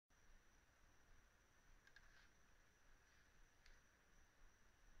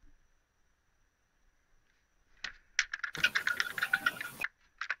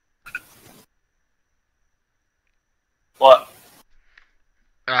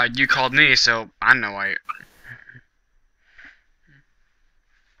You called me, so I know why.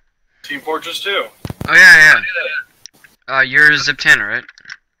 Team Fortress 2. Oh yeah. You're Zpinata, right?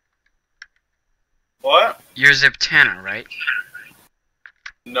 What? You're Zpinata, right?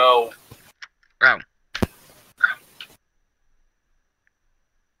 No. Oh.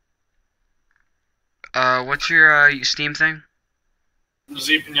 What's your Steam thing?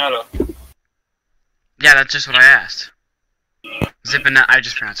 Zpinata. Yeah, that's just what I asked. Zpinata. I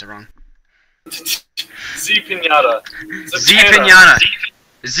just pronounced it wrong. Zpinata. Zpinata.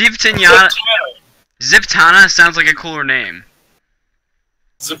 Zpinata. Zpinata sounds like a cooler name.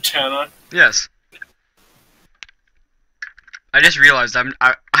 Zpinata. Yes. I just realized I've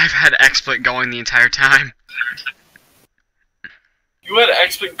had XSplit going the entire time. You had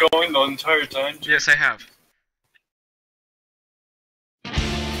XSplit going the entire time? Yes, I have.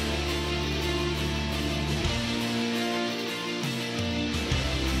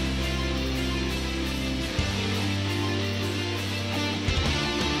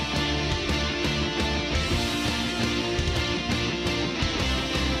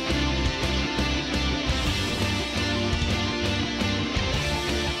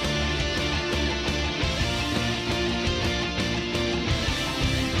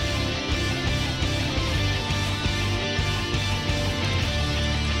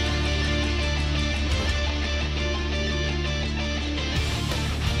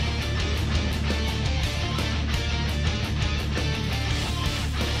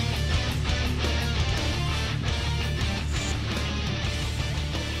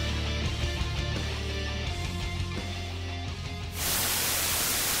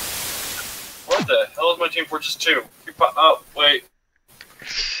 What the hell is my Team Fortress 2? Oh, wait.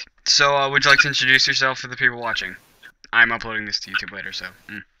 So, would you like to introduce yourself for the people watching? I'm uploading this to YouTube later, so.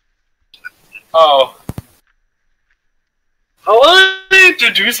 Oh. How will I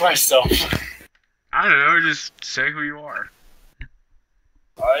introduce myself? I don't know, just say who you are.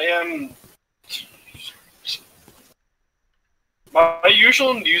 I am... My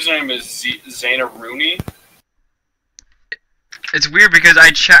usual username is Zana Rooney. It's weird because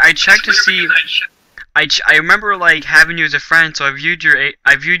I checked to see. I remember like having you as a friend, so I viewed your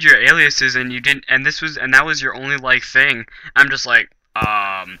aliases, and you didn't, and that was your only like thing. I'm just like,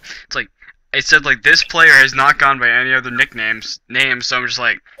 it's like it said like this player has not gone by any other names, so I'm just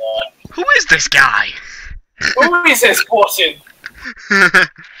like, who is this guy? Who is this person?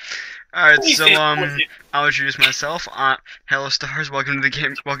 Alright, so I'll introduce myself. Hello stars, welcome to the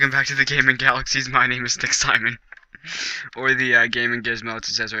game. Welcome back to the Gaming Galaxies. My name is Nick Simon, or the Gaming Gizmo, as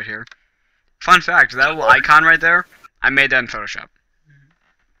it says right here. Fun fact: that little icon right there, I made that in Photoshop.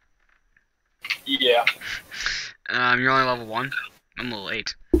 Yeah. You're only level 1. I'm level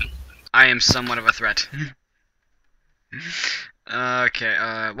 8. I am somewhat of a threat.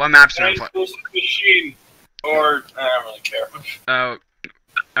 Okay. What maps are we playing? Machine. Or I don't really care. Oh.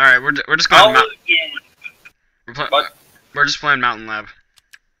 Alright, we're just going we're just playing Mountain Lab.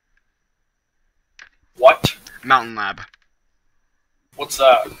 What? Mountain Lab. What's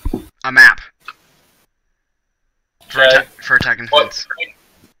that? A map. For Okay. for attack and defense.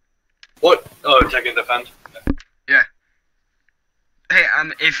 What? Oh, attack and defense. Yeah. Hey,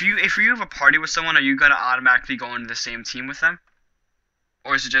 if you have a party with someone, are you gonna automatically go into the same team with them?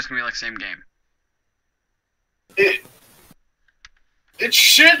 Or is it just gonna be like same game? It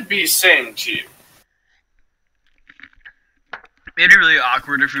should be same team. It'd be really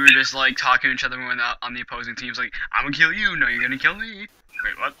awkward if we were just like talking to each other when on the opposing teams, like, I'm gonna kill you, no, you're gonna kill me.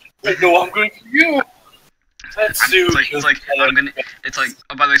 Wait, what? Wait, no, I'm going for you. That's it's like,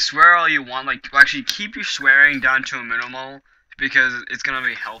 oh, by the way, swear all you want, like, well, actually keep your swearing down to a minimal, because it's gonna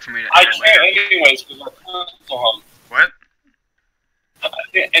be hell for me to I edit can't later. anyways, because my console What? I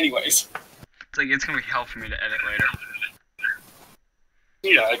can't anyways. It's like, it's gonna be hell for me to edit later.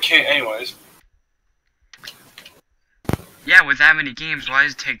 Yeah, I can't anyways. Yeah, with that many games, why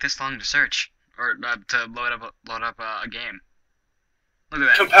does it take this long to search? Or, to load up a game? Look at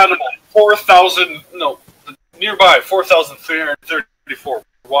that. Compatible 4,000, no, nearby 4,334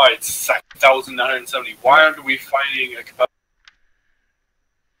 wide, 6,970. Why aren't we finding a compatible?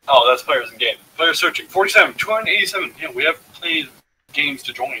 Oh, that's players in game. Player searching 47, 287. Yeah, we have plenty of games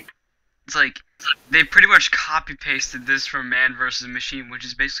to join. It's like, they pretty much copy-pasted this from Man vs. Machine, which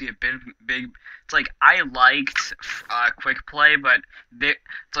is basically a big... It's like, I liked Quick Play, but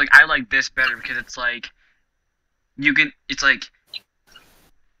it's like, I like this better because it's like, it's like,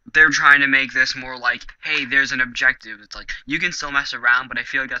 they're trying to make this more like, hey, there's an objective. It's like, you can still mess around, but I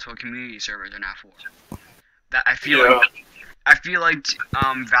feel like that's what community servers are now for. That I feel like I feel like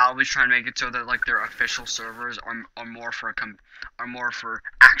Valve is trying to make it so that like their official servers are more for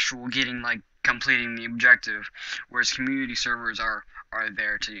actual getting like completing the objective, whereas community servers are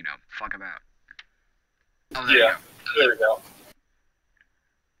there to fuck about. Oh, there you Yeah, go. there we go.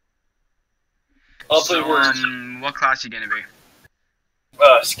 So Hopefully we're what class you gonna be?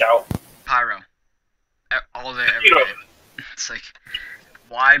 scout. Pyro. All day, every You know, day. It's like,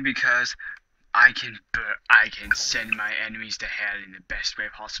 why? Because I can send my enemies to hell in the best way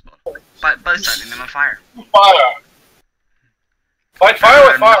possible. But setting them on fire. fire. Fight fire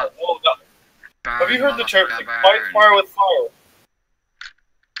with fire. Oh, no. Burn, Have you heard the term motherfucker, fight burn. fire with fire?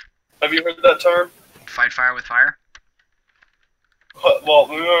 Have you heard that term? Fight fire with fire? Well,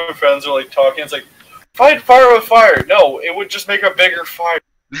 me and my friends are like talking. It's like fight fire with fire. No, it would just make a bigger fire.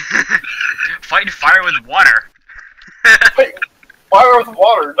 Fight fire with water. Fight fire with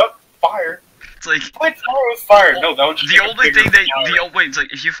water, not fire. It's like Fight fire with fire. No, that would just the make a only bigger thing that fire. wait, it's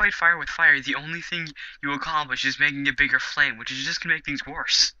like if you fight fire with fire, the only thing you accomplish is making a bigger flame, which is just gonna make things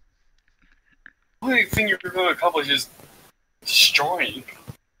worse. The only thing you're going to accomplish is destroying.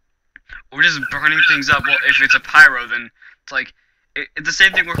 Or just burning things up. Well, if it's a pyro, then it's like the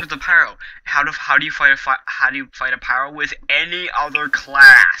same thing works with the pyro. How do you fight a pyro with any other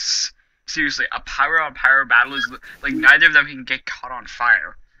class? Seriously, a pyro battle is like neither of them can get caught on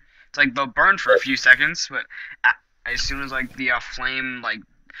fire. It's like they'll burn for a few seconds, but as soon as like the flame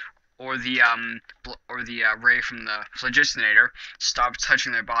or the ray from the phlogistonator stops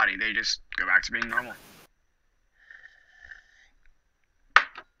touching their body, they just go back to being normal.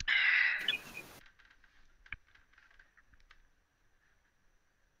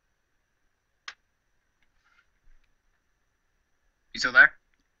 You still there?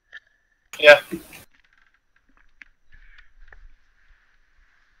 Yeah.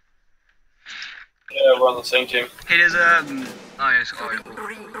 Yeah, we're on the same team. Hey, there's oh yes, oh yeah, cool.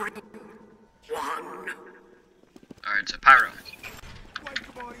 Alright, so pyro.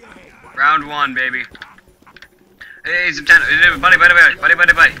 Round one, baby. Hey, Zpinata, buddy.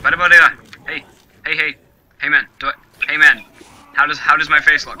 Hey, man, hey, man. How does my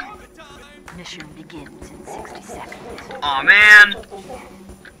face look? Mission begins in 60 seconds. Aw, man.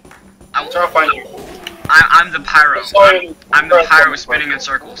 I'm trying to find you. I'm the pyro. Sorry, I'm the pyro spinning in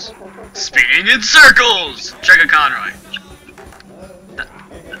circles. Spinning in circles! Chugga Conroy.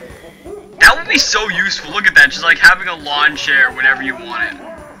 That would be so useful. Look at that, just like having a lawn chair whenever you want it.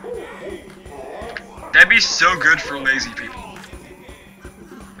 That'd be so good for lazy people.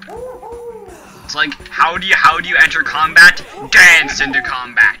 It's like, how do you enter combat? Dance into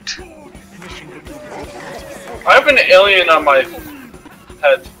combat. Mission begins in 30 seconds. I have an alien on my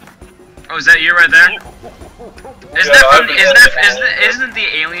head. Oh, is that you right there? Isn't the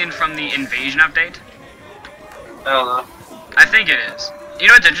alien from the Invasion update? I don't know. I think it is. You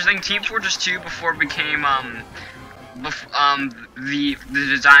know what's interesting? Team Fortress 2 before it became the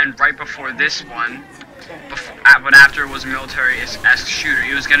design right before this one, but after it was a military-esque shooter,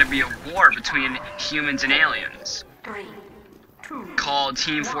 it was going to be a war between humans and aliens 3, 2, called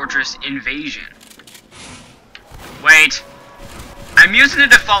Team Fortress Invasion. Wait, I'm using the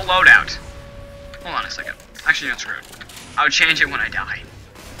default loadout. Hold on a second. Actually, no, screw it. I'll change it when I die.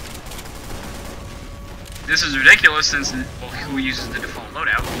 This is ridiculous since, well, who uses the default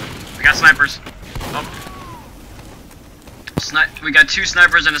loadout? We got snipers. Oh. We got 2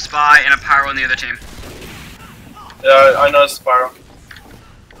 snipers and a spy and a pyro on the other team. Yeah, I know Spiral.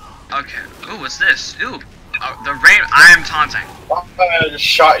 Okay. Ooh, what's this? Ooh. The rain. I am taunting. I just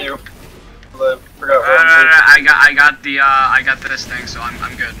shot you. I forgot I got this thing, so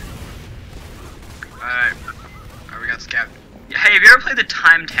I'm good. Alright. Alright, we got scout. Hey, have you ever played the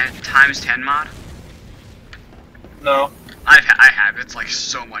times 10 mod? No. I have. It's like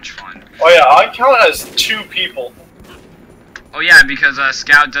so much fun. Oh yeah, I count as 2 people. Oh yeah, because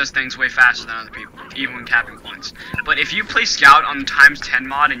Scout does things way faster than other people, even when capping points. But if you play Scout on the times 10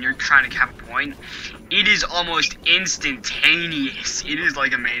 mod and you're trying to cap a point, it is almost instantaneous. It is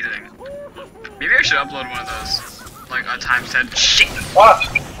like amazing. Maybe I should upload one of those, like a times 10. Shit. What?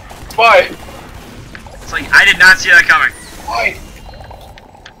 Why? It's like I did not see that coming. Why?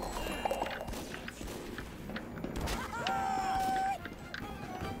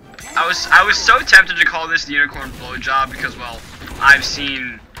 I was so tempted to call this the unicorn blowjob because, well, I've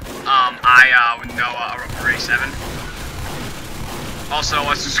seen Noah Ray 7. Also,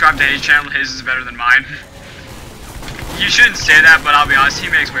 subscribe to his channel. His is better than mine. You shouldn't say that, but I'll be honest, he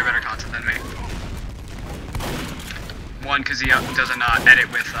makes way better content than me. One, because he doesn't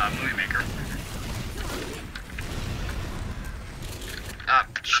edit with Movie Maker.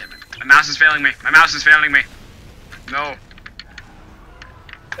 Shit. My mouse is failing me. My mouse is failing me. No.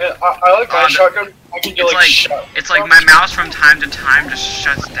 Yeah, I like my shotgun. I can get like shot. It's like my mouse from time to time just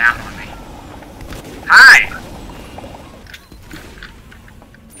shuts down on me. Hi!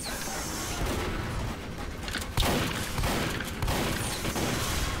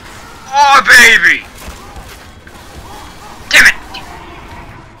 Oh, baby! Damn it!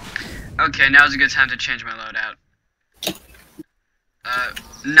 Okay, now's a good time to change my loadout.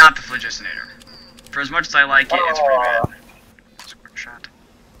 Not the Phlogisinator. For as much as I like it, it's pretty bad. Squirt shot.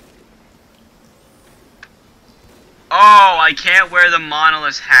 Oh, I can't wear the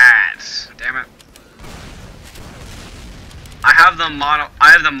Monolith hat. Damn it. I have the mono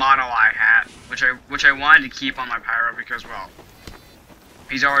eye hat, which I wanted to keep on my pyro because, well,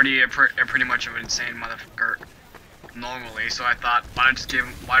 he's already a pretty much of an insane motherfucker normally. So I thought, why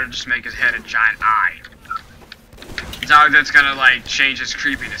don't just make his head a giant eye? It's not that's gonna like change his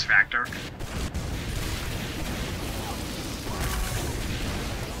creepiness factor.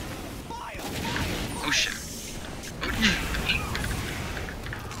 Oh shit. Okay.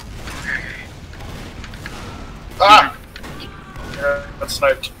 Ah! Yeah, that's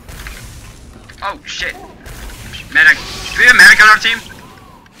sniped. Oh shit. Medic. Do we have a medic on our team?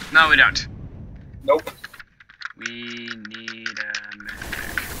 No, we don't. Nope. We need a medic.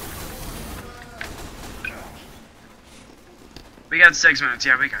 We got 6 minutes.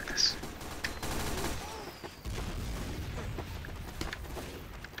 Yeah, we got this.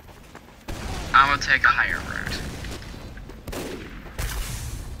 I'm gonna take a higher road.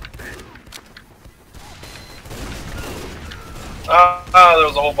 There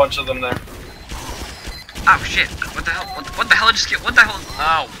was a whole bunch of them there. Oh shit! What the hell? What the hell just get? What the hell?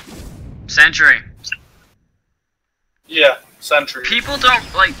 Oh, Sentry. Yeah, Sentry. People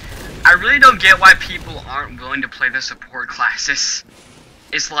don't like. I really don't get why people aren't willing to play the support classes.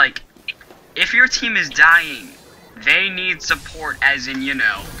 It's like, if your team is dying, they need support, as in, you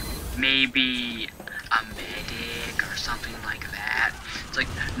know, maybe a medic or something like that. It's like,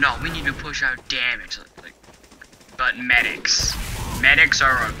 no, we need to push out damage. But medics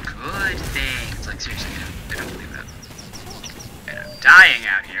are a good thing. It's like, seriously, I don't believe that. And I'm dying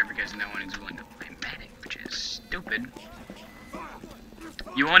out here because no one is willing to play medic, which is stupid.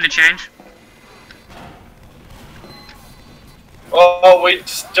 You want to change? Oh, we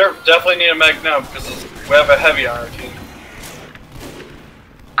definitely need a medic now because we have a heavy on our team.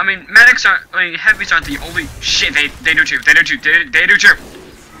 I mean, medics aren't. I mean, heavies aren't the only shit. They do too. They do too. They do too.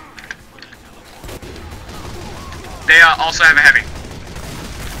 They also have a heavy.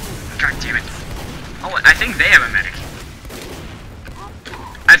 God damn it. Oh, I think they have a medic.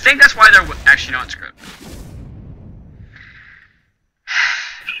 I think that's why they're actually not screwed.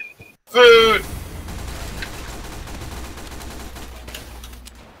 Food.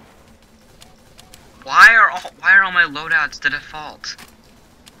 Why are all my loadouts the default?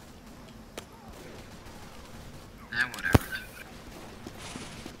 Whatever.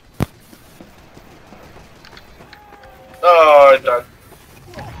 Oh, I died.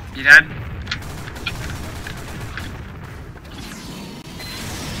 You dead?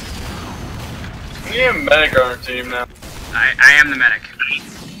 We need a medic on our team now. I am the medic.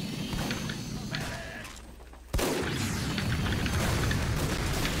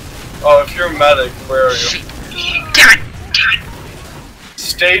 Oh, if you're a medic, where are you? Shit. Damn it!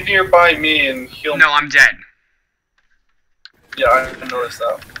 Stay nearby me and heal me. No, I'm dead. Yeah, I noticed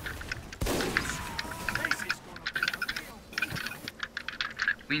that.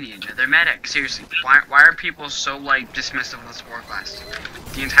 We need another medic. Seriously, why are people so like dismissive of the support class?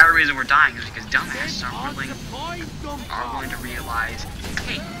 The entire reason we're dying is because dumbasses aren't willing to realize,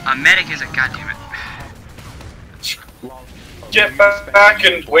 hey, a medic is a goddamn it. Get back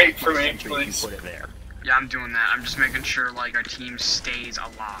and wait for me, please. Yeah, I'm doing that. I'm just making sure like our team stays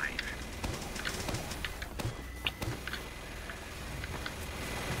alive.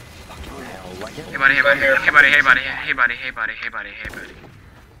 Hey buddy, hey buddy, hey buddy, hey buddy, hey buddy, hey buddy, hey buddy, hey buddy.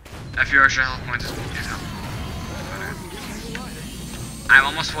 A few extra health points is enough. I'm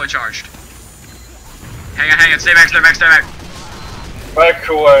almost fully charged. Hang on, stay back, stay back, stay back. Back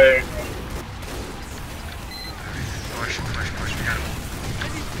away. Push, we got him.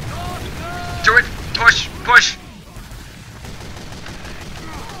 Do it! Push!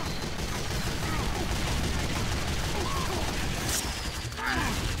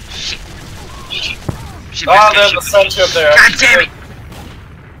 Shit. There's a sentry up there. God damn it!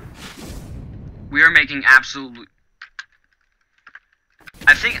 We are making absolute...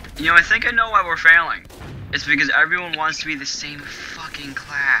 I think I know why we're failing. It's because everyone wants to be the same fucking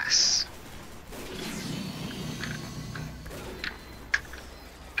class.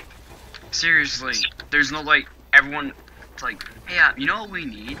 Seriously, there's no like, everyone, it's like, Hey, you know what we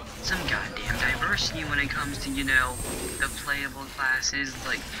need? Some goddamn diversity when it comes to, you know, the playable classes. It's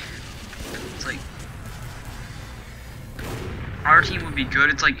like, our team would be good.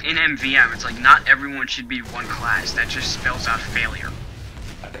 It's like in MVM, it's like not everyone should be one class. That just spells out failure.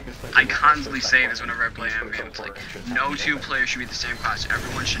 I constantly say this whenever I play MVM. It's like, no two players should be the same class.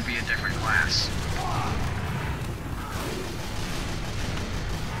 Everyone should be a different class.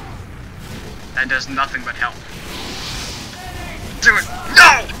 That does nothing but help. Do it!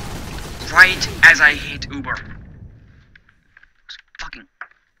 No! Right as I hit Uber. Fucking...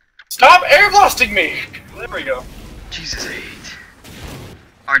 Stop air blasting me! There we go. Jesus, I hate.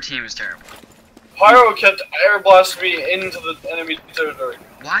 Our team is terrible. Pyro kept air blasting me into the enemy territory.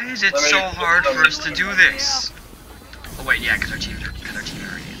 Why is it so hard for us to do this? Oh wait, yeah, because our team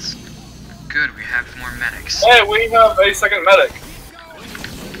are idiots. Good, we have more medics. Hey, we have a second medic.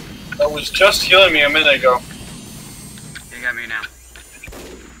 That was just healing me a minute ago. You got me now.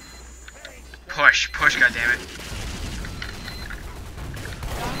 Push, goddammit.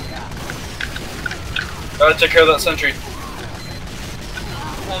 Gotta take care of that sentry.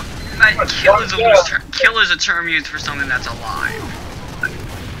 Well, kill is a term used for something that's alive.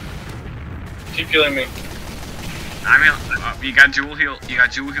 Keep healing me. I mean, you got dual heal. You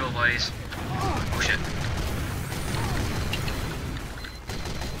got dual heal, buddies. Oh shit.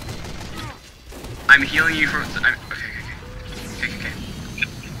 I'm healing you for. Okay.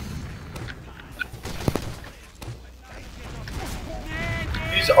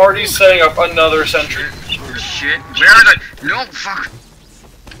 He's already setting up another sentry. Shit. Where are the? No, fuck.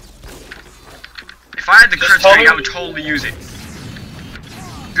 If I had the crit string, I would totally use it.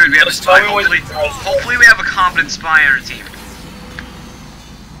 Good, we have a spy. Hopefully we have a competent spy on our team.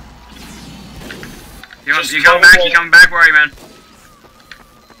 You coming back? Where are you, man?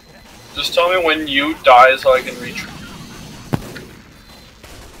 Just tell me when you die so I can reach you.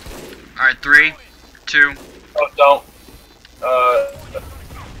 Alright, 3, 2. Oh, don't.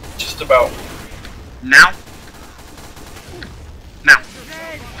 Just about. Now? Now.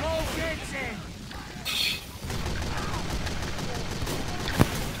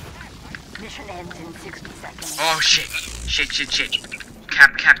 Mission ends in 60 seconds. Oh shit. Shit.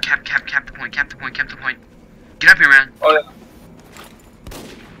 Cap the point. Get up here, man. Oh, yeah.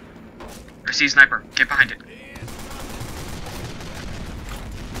 I see a sniper. Get behind it.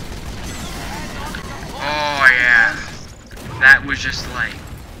 Oh yeah. That was just like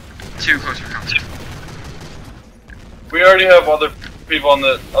too close for comfort. We already have other people on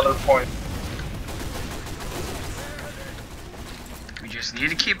the other point. We just need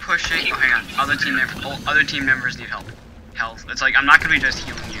to keep pushing. Oh, hang on. Other team members need help. Health. It's like I'm not gonna be just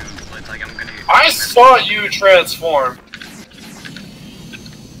healing you. It's like I'm gonna. I saw you transform.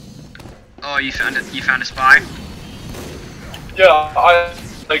 Oh, you found it. You found a spy. Yeah,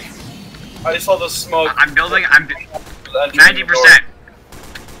 I saw the smoke. I'm building. 90%.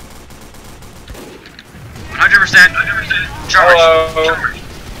 100%. Charge. Hello.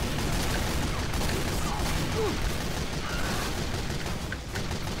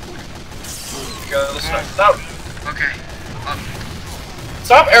 Go this way. Stop. Okay.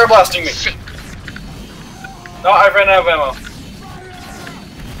 Stop air blasting me. Shit. No, I ran out of ammo.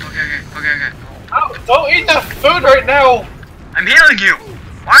 Okay. Oh, don't eat that food right now. I'm healing you.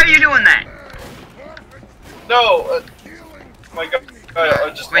 Why are you doing that? No. My God.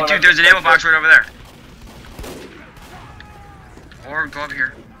 I just. Wait, dude. There's an ammo box right over there. Or go up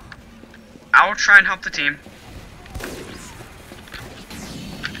here. I'll try and help the team.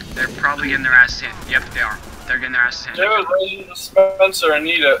 They're probably getting their asses handed. Yep, they are. They're getting their asses handed. Dude, I need a dispenser. I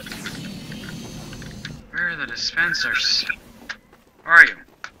need it. Where are the dispensers? Where are you?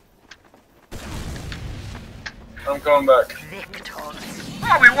 I'm going back. Victor.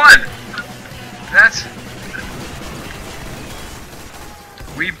 Oh, we won!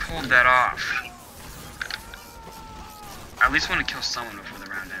 We pulled that off. I at least want to kill someone before the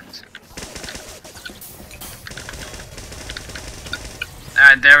round ends.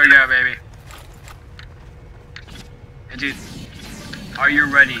 Alright, there we go, baby. Hey, dude, are you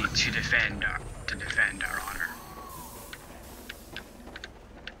ready to defend our honor?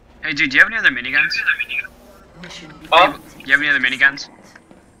 Hey, dude, do you have any other miniguns? Mission Huh? Do you have any other miniguns?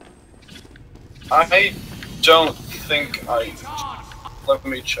 I don't think I. Let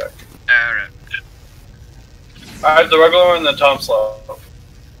me check. Alright. I have the regular one and the Thompson.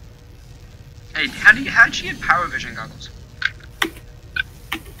 Hey, how did you get power vision goggles?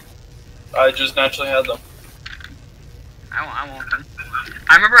 I just naturally had them. I want them.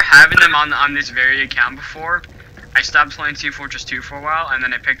 I remember having them on this very account before. I stopped playing Team Fortress 2 for a while, and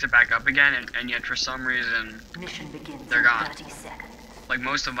then I picked it back up again, and yet for some reason, Mission begins they're in gone. 30 seconds. like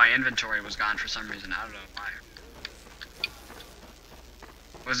most of my inventory was gone for some reason. I don't know why.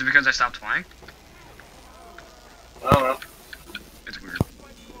 Was it because I stopped playing? I don't know. It's weird.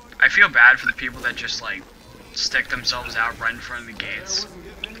 I feel bad for the people that just like stick themselves out right in front of the gates.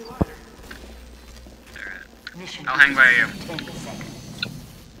 Mission I'll hang by you. 10 seconds.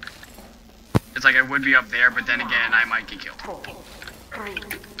 It's like I would be up there, but then again, I might get killed. 4, 3,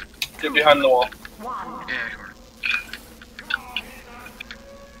 Get behind the wall. 1. Yeah, sure.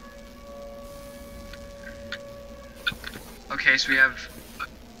 Okay, so we have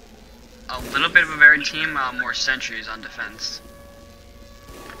a little bit of a varied team, more sentries on defense.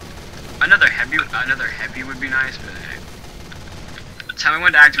 Another heavy would be nice, but hey. Tell me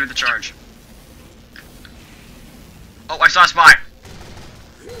when to activate the charge. Oh, I saw a spy.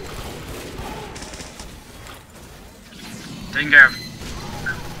 Taken care of.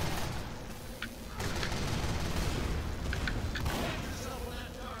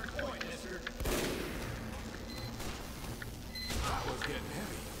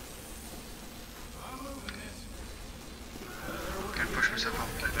 Gotta push myself up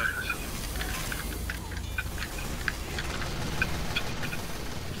a little bit.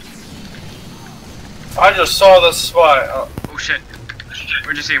 I just saw the spy. Oh shit.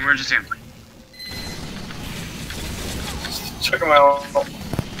 Where'd you see him? Where'd you see him? Check him out.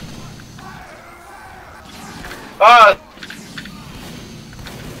 Ah!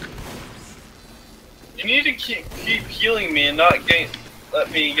 You need to keep healing me and not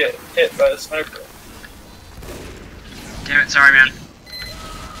let me get hit by a sniper. Damn it, sorry man.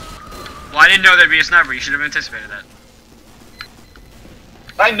 Well, I didn't know there'd be a sniper. You should have anticipated that.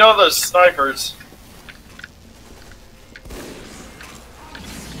 I know those snipers.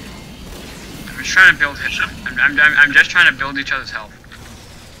 I'm just trying to build I'm just trying to build each other's health.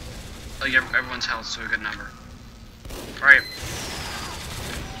 Like everyone's health to a good number. Right.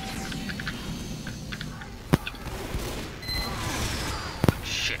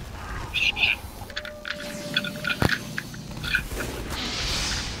 Shit.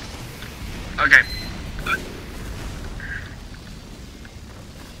 Okay.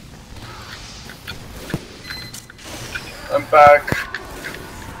 I'm back.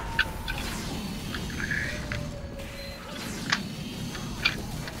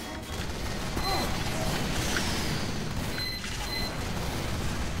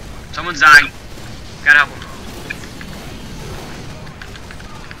 Someone's dying. Gotta help him.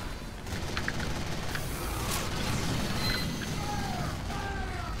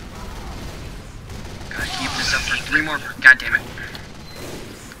 Gotta keep this up for 3 more. God damn it.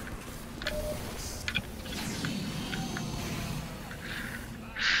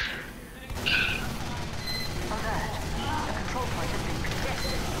 Alert. The control point has been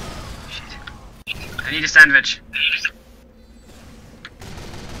contested. Shit. I need a sandwich.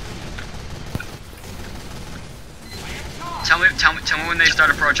 Tell me when they start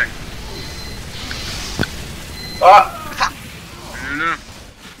approaching. Ah! Fuck! No.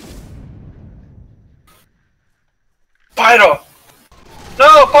 Pyro!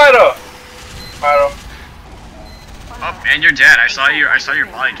 No, Pyro! Pyro. Oh, and you're dead. I saw your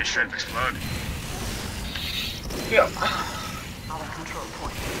body just straight up explode. Yeah. Our control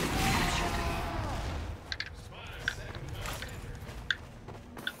point captured.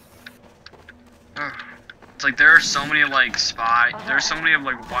 It's like there are so many like there's so many of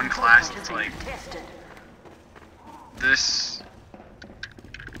like one class that's like this.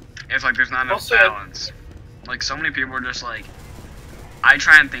 If like there's not enough Also, balance, like so many people are just like, I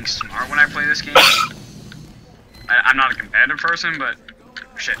try and think smart when I play this game. I'm not a competitive person, but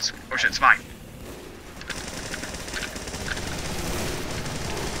shit, oh shit, spy.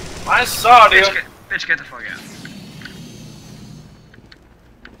 I saw you. Bitch, get the fuck out.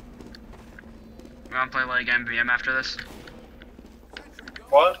 We wanna play like MVM after this?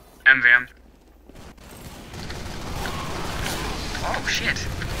 What? MVM. Oh shit.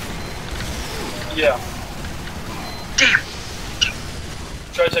 Yeah. Damn!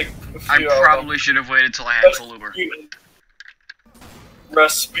 Try to take a few I out probably should have waited till I had full Uber.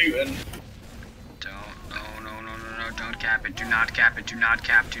 Rasputin. No, don't cap it. Do not cap it. Do not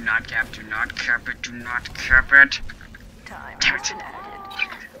cap. Do not cap. Do not cap it. Do not cap it. Time Damn has it. been added.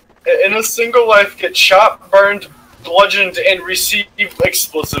 In a single life, get shot, burned, bludgeoned, and receive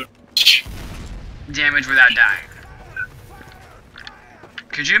explosive Damage without dying.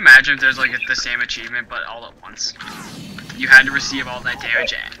 Could you imagine if there's like the same achievement but all at once? You had to receive all that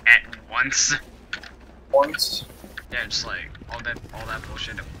damage at once. once. Yeah, just like all that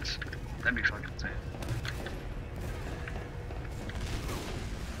bullshit at once. That'd be fucking insane.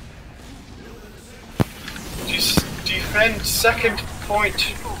 Just defend second point.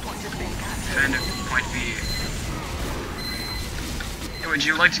 Control point has been captured. Defend point B. Hey, would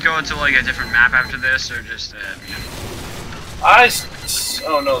you like to go into like a different map after this, or just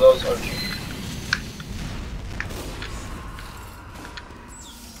Oh no, that was Archie.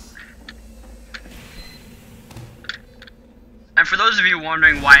 And for those of you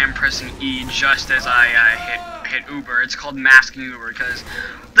wondering why I'm pressing E just as I hit Uber, it's called masking Uber because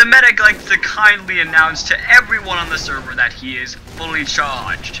the medic likes to kindly announce to everyone on the server that he is fully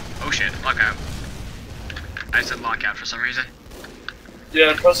charged. Oh shit, lockout. I said lockout for some reason.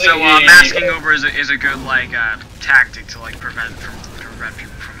 Yeah, pressing So E. masking Uber is a good like tactic to like prevent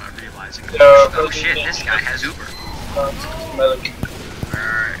people from realizing. Oh shit, this guy has Uber. Medic.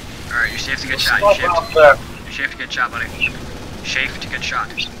 Alright, you're safe to get shot. Stop out there. You're safe to get shot, buddy. Safe to get shot.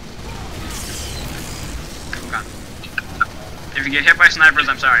 Okay. If you get hit by snipers,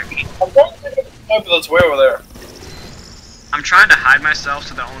 I'm sorry. I'm going to get the sniper that's way over there. I'm trying to hide myself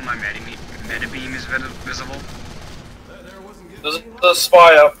so that only my meta beam is visible. There's a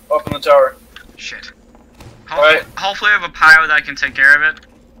spy up in the tower. Shit. Alright. Hopefully I have a pyro that can take care of it.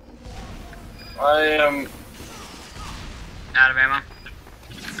 I am. Out of ammo.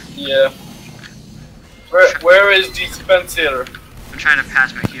 Yeah. Where is the dispenser? I'm trying to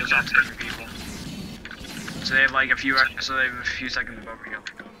pass my heals off to different people. So they have like a few seconds of overheal.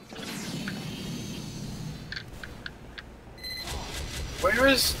 Where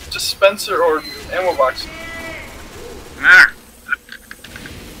is dispenser or ammo box? There.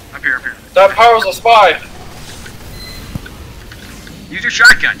 Up here. That powers a spy. Use your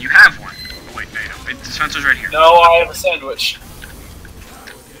shotgun. You have one. Oh wait, no. Dispenser's right here. No, I have a sandwich.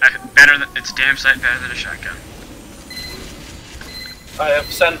 It's damn sight better than a shotgun. I have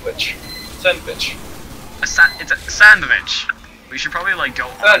sandwich. Sandwich. It's a sandwich. We should probably like go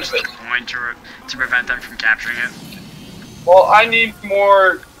on to the point to prevent them from capturing it. Well, I need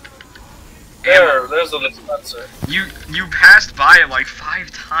more. There's a dispenser. You passed by it like 5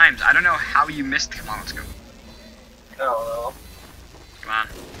 times. I don't know how you missed. Come on, let's go. I don't know. Come on.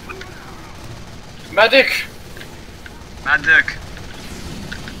 Medic! Medic.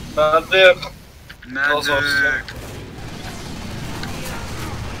 Medic! Medic.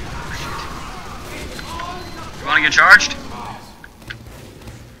 You wanna get charged?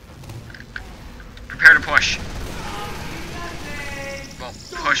 Prepare to push. Well,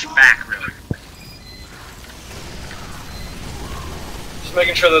 push back, really. Just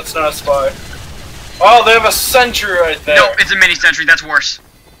making sure that's not a spy. Oh, they have a sentry right there! No, it's a mini sentry, that's worse.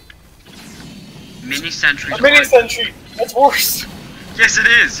 Mini sentry. A mini sentry! That's worse! Yes, it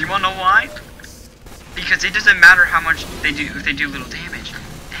is. You wanna know why? Because it doesn't matter how much they do, if they do little damage.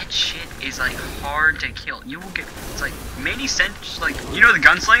 That shit is like hard to kill. You will get, it's like mini sentry, like, you know the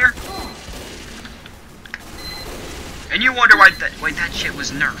gunslinger? And you wonder why that shit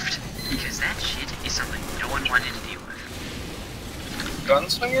was nerfed. Because that shit is something no one wanted to deal with.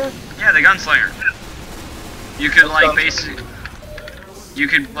 Gunslinger? Yeah, the gunslinger. You could like basically, you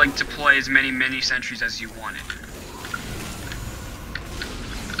could like deploy as many mini sentries as you wanted.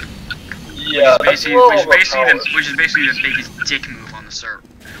 Yeah, which is basically the biggest dick move on the server.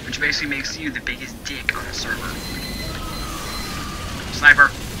 Which basically makes you the biggest dick on the server. Sniper.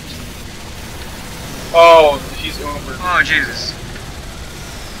 Oh, he's Uber. Oh Jesus.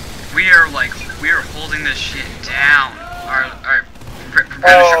 We are holding this shit down. Alright,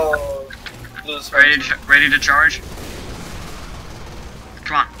 prepare to ready to charge.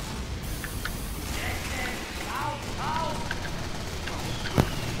 Come on.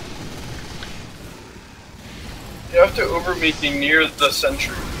 You have to Uber me near the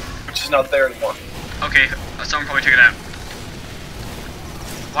sentry, which is not there anymore. Okay, someone probably took it out.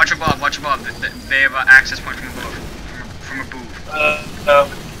 Watch above, watch above. They have an access point from above. From above. No.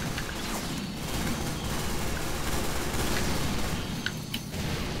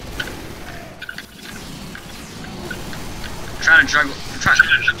 I'm trying to juggle.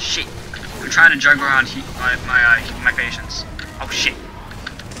 I'm trying to juggle around my patients. Oh shit.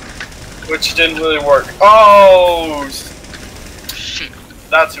 Which didn't really work. Oh! Shit.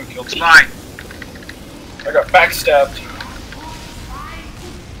 That's who killed me. Spy. I got backstabbed.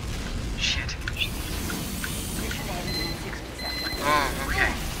 Shit. Oh,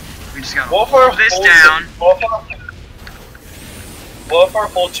 okay. We just gotta What hold this down. What if our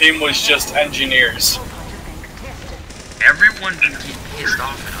whole team was just engineers? Everyone would get pissed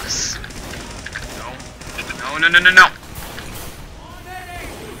off at us. No.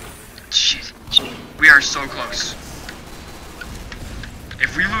 Shit. We are so close.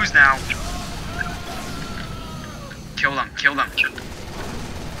 If we lose now, kill them.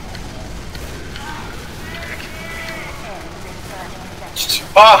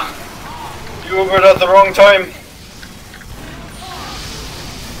 Ah! You Ubered at the wrong time.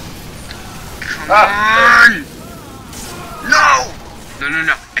 Come on! No!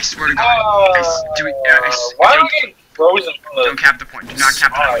 No. I swear to God. Why am I getting frozen from the... Don't cap the point. Do not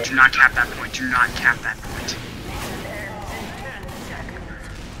cap that point. Do not cap that point. Do not cap that point.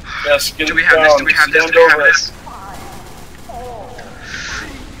 Yes, get Do we it have down. this? Do we have this? Stand Do we have over it. this?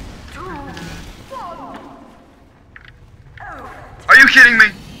 Are you kidding me?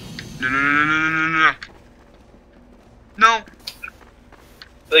 No. No.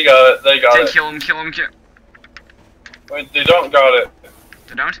 They got it. They got Then it. kill him. Wait, they don't got it.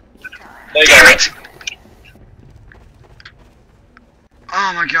 They don't? They Damn got it!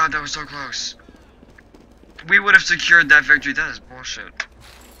 Oh my God, that was so close. We would have secured that victory. That is bullshit.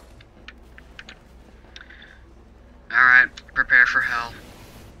 Alright, prepare for hell.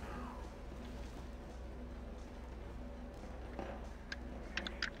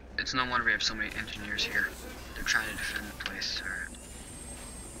 It's no wonder we have so many engineers here. They're trying to defend the place. Alright.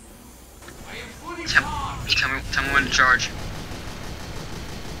 Tell me when to charge.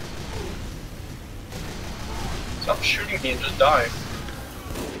 Stop shooting me and just die.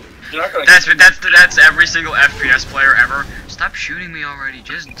 You're not gonna. That's every single FPS player ever. Stop shooting me already.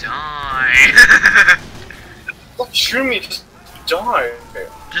 Just die. Stop shooting me. Just die.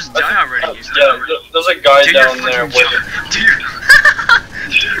 Just die already. Yeah, there's a guy Do down your there fucking with. job.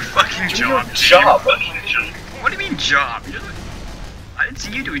 Do your fucking Do job. your job. What do you mean job? I didn't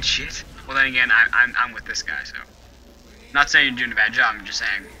see you doing shit. Well then again, I'm with this guy, so. Not saying you're doing a bad job. I'm just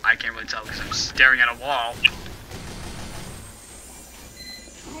saying I can't really tell because I'm staring at a wall.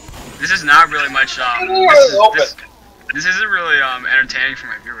 This is not really much. This isn't really entertaining for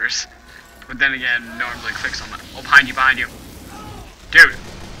my viewers. But then again, no one really clicks on that. Oh, behind you, dude.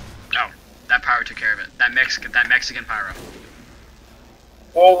 Oh, that pyro took care of it. That Mexican pyro.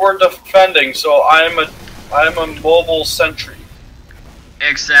 Well, we're defending, so I'm a mobile sentry.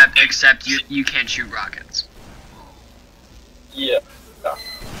 Except you can't shoot rockets. Yeah.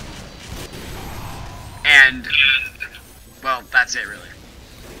 And well, that's it really.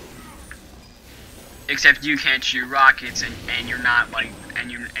 Except you can't shoot rockets, and you're not like,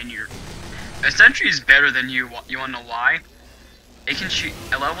 and you're. A sentry is better than you. You wanna know why? It can shoot.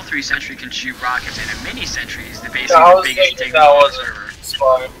 A level 3 sentry can shoot rockets, and a mini sentry is basically the biggest thing on the server.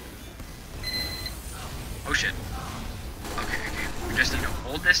 Spy. Oh shit. Okay. We just need to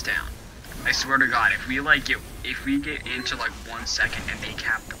hold this down. I swear to God, if we get into like 1 second and they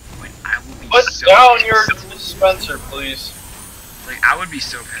cap the point, I will be Put so down pissed. your dispenser, please. Like, I would be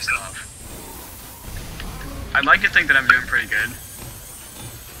so pissed off. I'd like to think that I'm doing pretty good.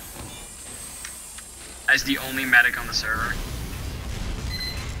 As the only medic on the server.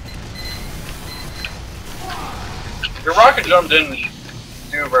 Your rocket jump didn't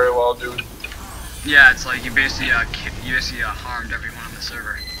do very well, dude. Yeah, it's like you basically harmed everyone on the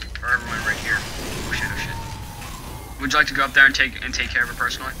server. Or everyone right here. Oh shit. Would you like to go up there and take care of it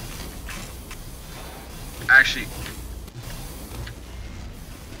personally? Actually,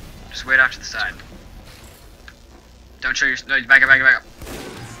 just wait off to the side. Don't show your. No, back up.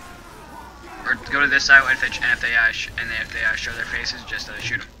 Or go to this side, and if they show their faces, just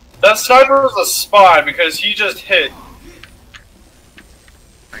shoot them. That sniper was a spy because he just hit.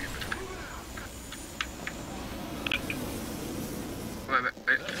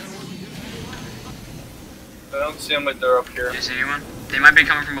 Wait. I don't see them, but they're up here. Do you see anyone? They might be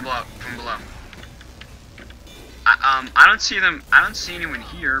coming from below. I don't see them. I don't see anyone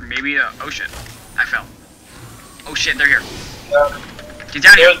here. Maybe. Oh shit! I fell. Oh shit! They're here. Yeah. Get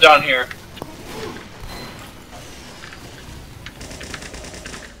down here. They're down here.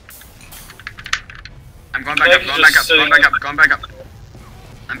 I'm going back up. Going back up.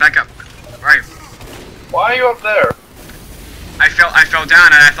 I'm back up. Right. Why are you up there? I fell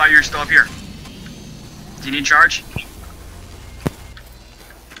down and I thought you were still up here. Do you need charge?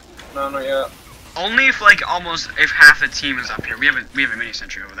 No, not yet. Only if if half the team is up here. We have a mini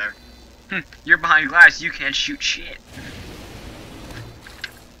sentry over there. You're behind glass. You can't shoot shit.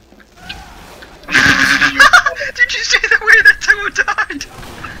 Did you see the way that Timo died?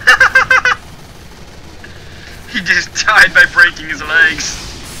 He just died by breaking his legs.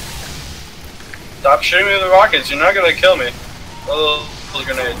 Stop shooting me with the rockets. You're not gonna kill me. Oh, those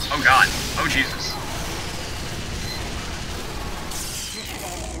grenades. Oh god. Oh Jesus.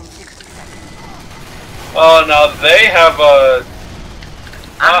 Oh, now they have a.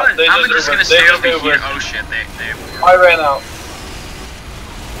 I'm just gonna stay over here. Oh shit, they. I ran out.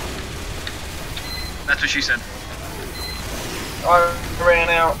 That's what she said. I ran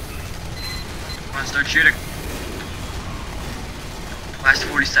out. Come on, start shooting. Last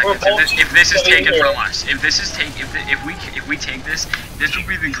 40 seconds. If this is taken from us, if we take this, this will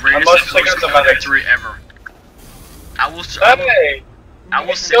be the greatest close call victory ever. I will take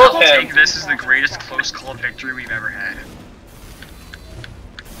this as the greatest close call victory we've ever had.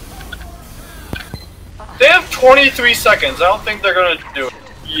 They have 23 seconds. I don't think they're gonna do it.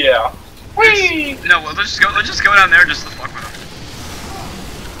 Yeah. Whee! No, well, let's just go down there just to fuck with them.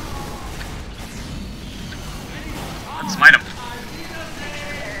 Let's smite them.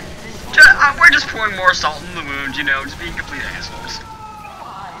 We're just pouring more salt in the wound, you know, just being complete assholes.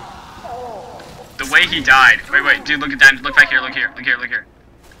 The way he died. Wait, dude, look at that. Look back here. Look here.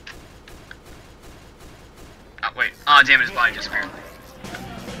 Oh, wait. Oh, damn it, his body disappeared.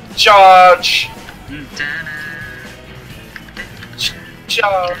 Charge!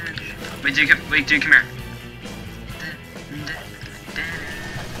 Charge! Wait, dude, come here.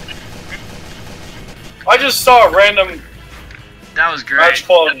 I just saw a random That was great. match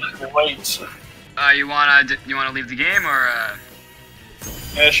called Wait. You wanna leave the game or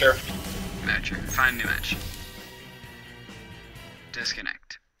Yeah, sure. match? Find a new match.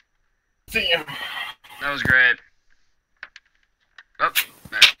 Disconnect. Damn. That was great. Oh, okay,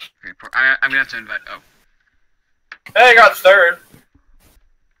 I'm gonna have to invite. Oh, Hey, I got third.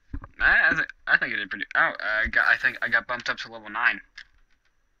 I think I did pretty. Oh, I think I got bumped up to level 9.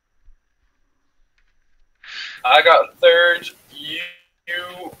 I got third. You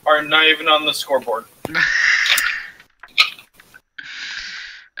are not even on the scoreboard.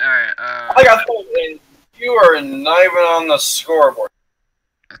 Alright, I got third, and you are not even on the scoreboard.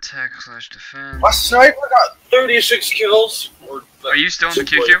 attack/defense. My sniper got 36 kills. Are you still in the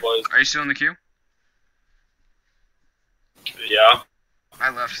QQ? Are you still in the queue? Yeah. I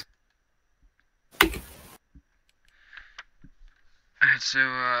left. Alright, so,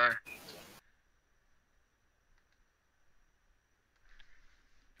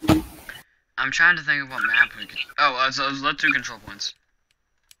 I'm trying to think of what map we could. Oh, so let's do control points.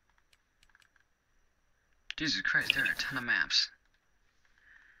 Jesus Christ, there are a ton of maps.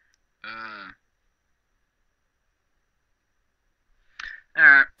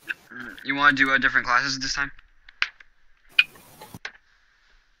 Alright. You want to do different classes this time?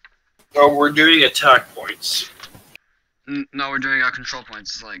 Oh, we're doing attack points. No, we're doing control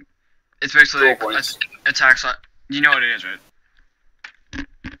points. It's basically attacks. You know what it is, right?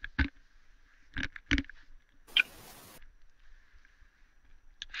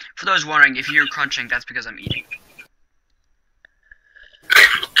 For those wondering, if you're crunching, that's because I'm eating.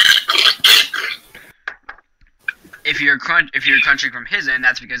 If you're crunching from his end,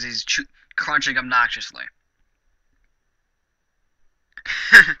 that's because he's crunching obnoxiously.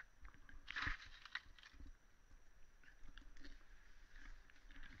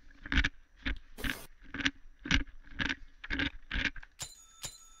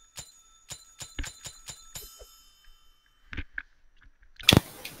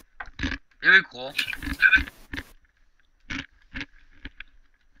 It'd be cool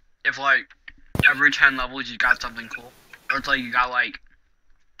if every 10 levels you got something cool, or it's you got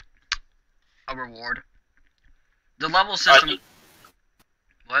a reward. The level system.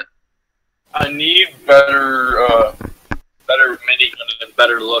 What? I need better minigun and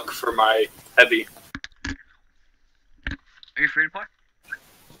better look for my heavy. Are you free to play?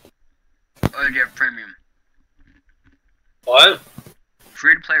 Or do you have premium? What?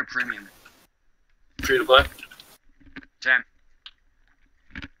 Free to play or premium? Free to play. Same.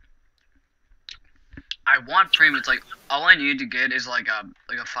 I want premium. It's all I need to get is a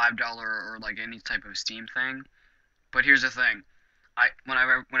 $5 or any type of Steam thing. But here's the thing,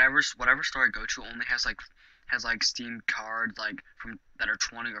 whatever store I go to only has Steam cards from that are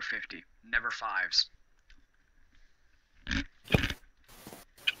 20 or 50, never 5s.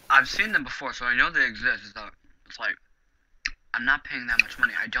 I've seen them before, so I know they exist. It's I'm not paying that much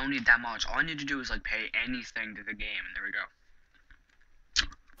money. I don't need that much. All I need to do is pay anything to the game, and there we go.